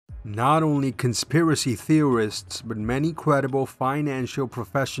Not only conspiracy theorists, but many credible financial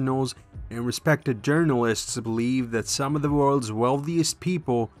professionals and respected journalists believe that some of the world's wealthiest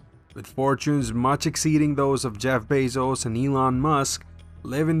people, with fortunes much exceeding those of Jeff Bezos and Elon Musk,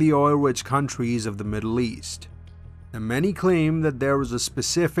 live in the oil-rich countries of the Middle East. And many claim that there is a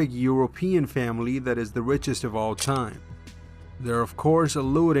specific European family that is the richest of all time. They're of course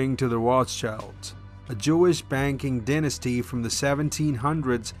alluding to the Rothschilds, a Jewish banking dynasty from the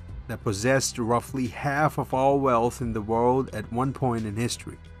 1700s that possessed roughly half of all wealth in the world at one point in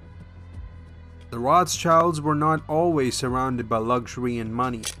history. The Rothschilds were not always surrounded by luxury and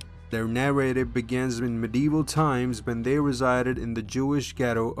money. Their narrative begins in medieval times when they resided in the Jewish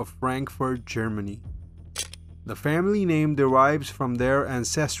ghetto of Frankfurt, Germany. The family name derives from their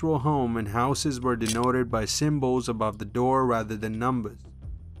ancestral home, and houses were denoted by symbols above the door rather than numbers.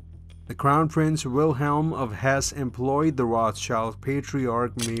 The Crown Prince Wilhelm of Hesse employed the Rothschild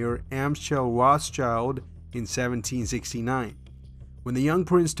patriarch Mayer Amschel Rothschild in 1769. When the young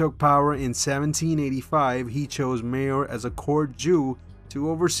prince took power in 1785, he chose Mayer as a court Jew to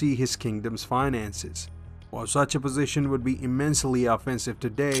oversee his kingdom's finances. While such a position would be immensely offensive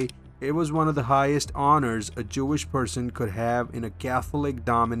today, it was one of the highest honors a Jewish person could have in a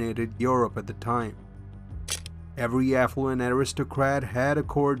Catholic-dominated Europe at the time. Every affluent aristocrat had a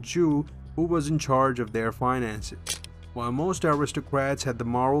court Jew who was in charge of their finances. While most aristocrats had the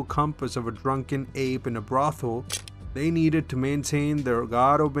moral compass of a drunken ape in a brothel, they needed to maintain their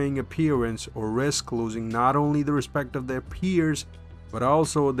God-obeying appearance or risk losing not only the respect of their peers, but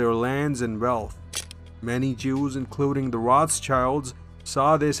also their lands and wealth. Many Jews, including the Rothschilds,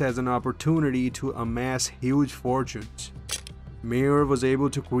 saw this as an opportunity to amass huge fortunes. Mayer was able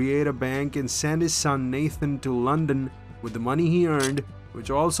to create a bank and send his son Nathan to London with the money he earned,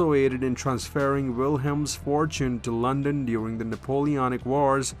 which also aided in transferring Wilhelm's fortune to London during the Napoleonic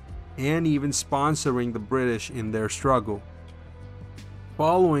Wars and even sponsoring the British in their struggle.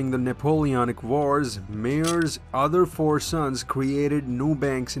 Following the Napoleonic Wars, Mayer's other four sons created new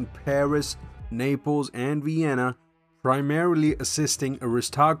banks in Paris, Naples, and Vienna, primarily assisting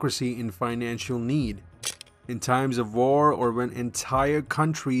aristocracy in financial need. In times of war or when entire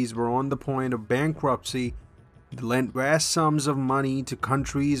countries were on the point of bankruptcy, they lent vast sums of money to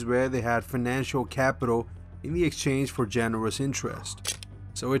countries where they had financial capital in the exchange for generous interest.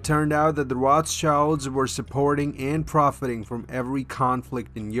 So it turned out that the Rothschilds were supporting and profiting from every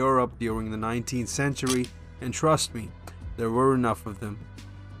conflict in Europe during the 19th century, and trust me, there were enough of them.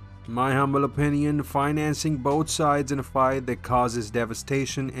 In my humble opinion, financing both sides in a fight that causes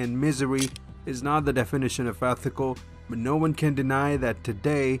devastation and misery is not the definition of ethical, but no one can deny that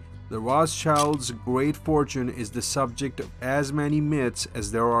today, the Rothschilds' great fortune is the subject of as many myths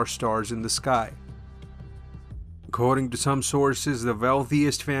as there are stars in the sky. According to some sources, the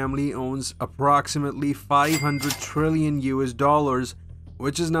wealthiest family owns approximately 500 trillion US dollars,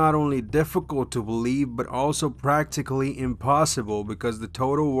 which is not only difficult to believe but also practically impossible because the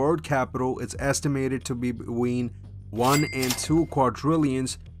total world capital is estimated to be between 1 and 2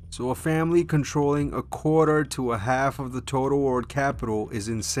 quadrillions, so a family controlling a quarter to a half of the total world capital is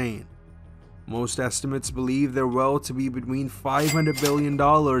insane. Most estimates believe their wealth to be between $500 billion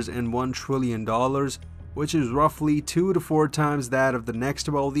and $1 trillion, which is roughly 2 to 4 times that of the next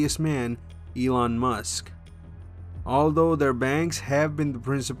wealthiest man, Elon Musk. Although their banks have been the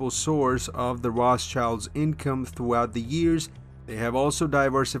principal source of the Rothschilds' income throughout the years, they have also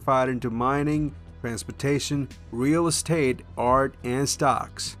diversified into mining, transportation, real estate, art, and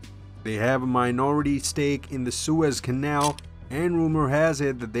stocks. They have a minority stake in the Suez Canal, and rumor has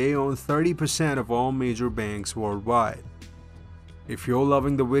it that they own 30% of all major banks worldwide. If you're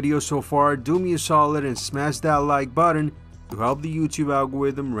loving the video so far, do me a solid and smash that like button to help the YouTube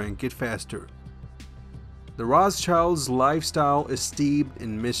algorithm rank it faster. The Rothschilds' lifestyle is steeped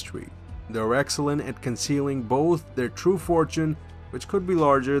in mystery. They're excellent at concealing both their true fortune, which could be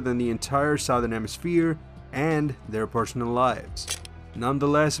larger than the entire Southern Hemisphere, and their personal lives.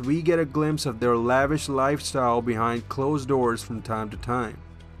 Nonetheless, we get a glimpse of their lavish lifestyle behind closed doors from time to time.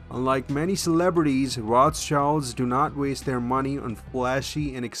 Unlike many celebrities, Rothschilds do not waste their money on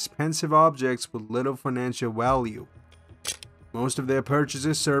flashy and expensive objects with little financial value. Most of their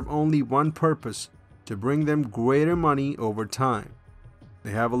purchases serve only one purpose: to bring them greater money over time.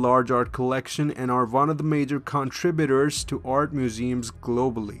 They have a large art collection and are one of the major contributors to art museums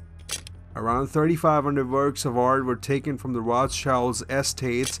globally. Around 3,500 works of art were taken from the Rothschilds'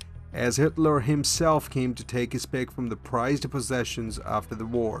 estates, as Hitler himself came to take his pick from the prized possessions after the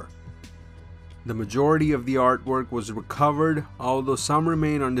war. The majority of the artwork was recovered, although some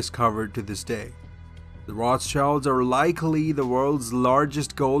remain undiscovered to this day. The Rothschilds are likely the world's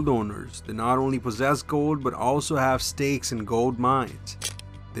largest gold owners. They not only possess gold but also have stakes in gold mines.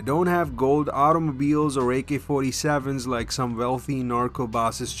 They don't have gold automobiles or AK-47s like some wealthy narco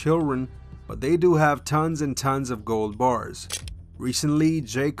bosses' children, but they do have tons and tons of gold bars. Recently,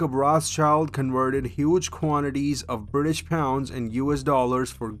 Jacob Rothschild converted huge quantities of British pounds and US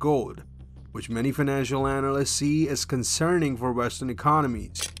dollars for gold, which many financial analysts see as concerning for Western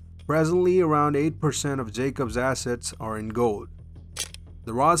economies. Presently, around 8% of Jacob's assets are in gold.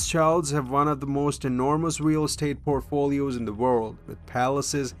 The Rothschilds have one of the most enormous real estate portfolios in the world, with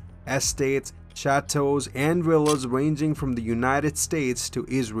palaces, estates, chateaus, and villas ranging from the United States to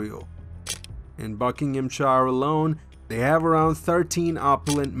Israel. In Buckinghamshire alone, they have around 13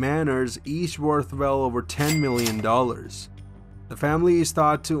 opulent manors, each worth well over $10 million. The family is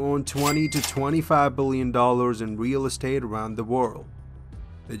thought to own $20 to $25 billion in real estate around the world.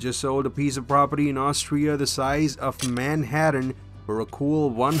 They just sold a piece of property in Austria the size of Manhattan for a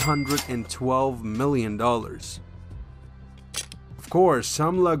cool $112 million. Of course,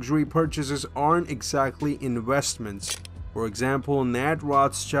 some luxury purchases aren't exactly investments. For example, Nat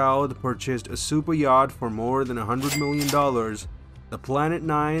Rothschild purchased a super yacht for more than $100 million. The Planet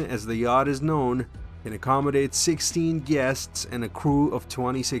 9, as the yacht is known, can accommodate 16 guests and a crew of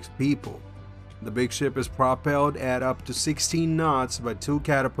 26 people. The big ship is propelled at up to 16 knots by 2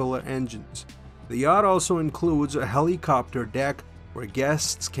 Caterpillar engines. The yacht also includes a helicopter deck where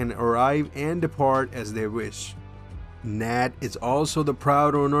guests can arrive and depart as they wish. Nat is also the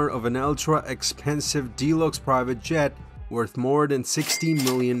proud owner of an ultra-expensive deluxe private jet worth more than $60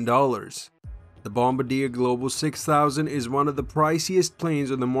 million. The Bombardier Global 6000 is one of the priciest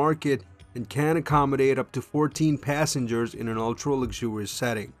planes on the market and can accommodate up to 14 passengers in an ultra-luxurious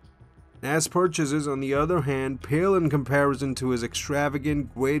setting. Nat's purchases, on the other hand, pale in comparison to his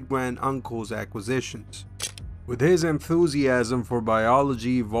extravagant great-grand-uncle's acquisitions. With his enthusiasm for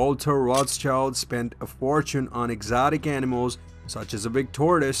biology, Walter Rothschild spent a fortune on exotic animals such as a big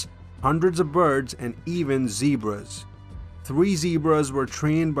tortoise, hundreds of birds, and even zebras. 3 zebras were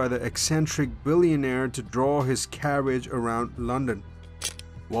trained by the eccentric billionaire to draw his carriage around London.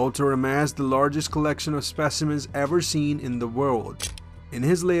 Walter amassed the largest collection of specimens ever seen in the world. In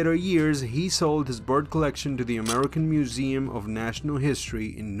his later years, he sold his bird collection to the American Museum of Natural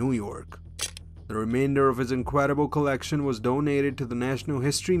History in New York. The remainder of his incredible collection was donated to the Natural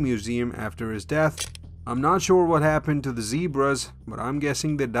History Museum after his death. I'm not sure what happened to the zebras, but I'm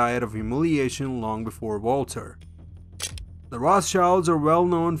guessing they died of humiliation long before Walter. The Rothschilds are well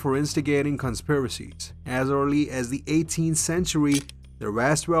known for instigating conspiracies. As early as the 18th century, their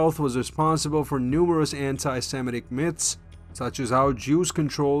vast wealth was responsible for numerous anti-Semitic myths, such as how Jews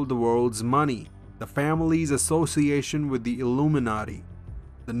controlled the world's money, the family's association with the Illuminati,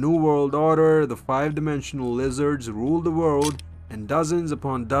 the New World Order, the 5-dimensional lizards ruled the world, and dozens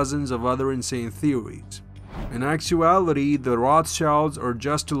upon dozens of other insane theories. In actuality, the Rothschilds are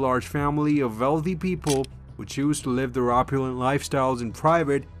just a large family of wealthy people who choose to live their opulent lifestyles in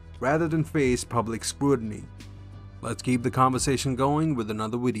private rather than face public scrutiny. Let's keep the conversation going with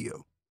another video.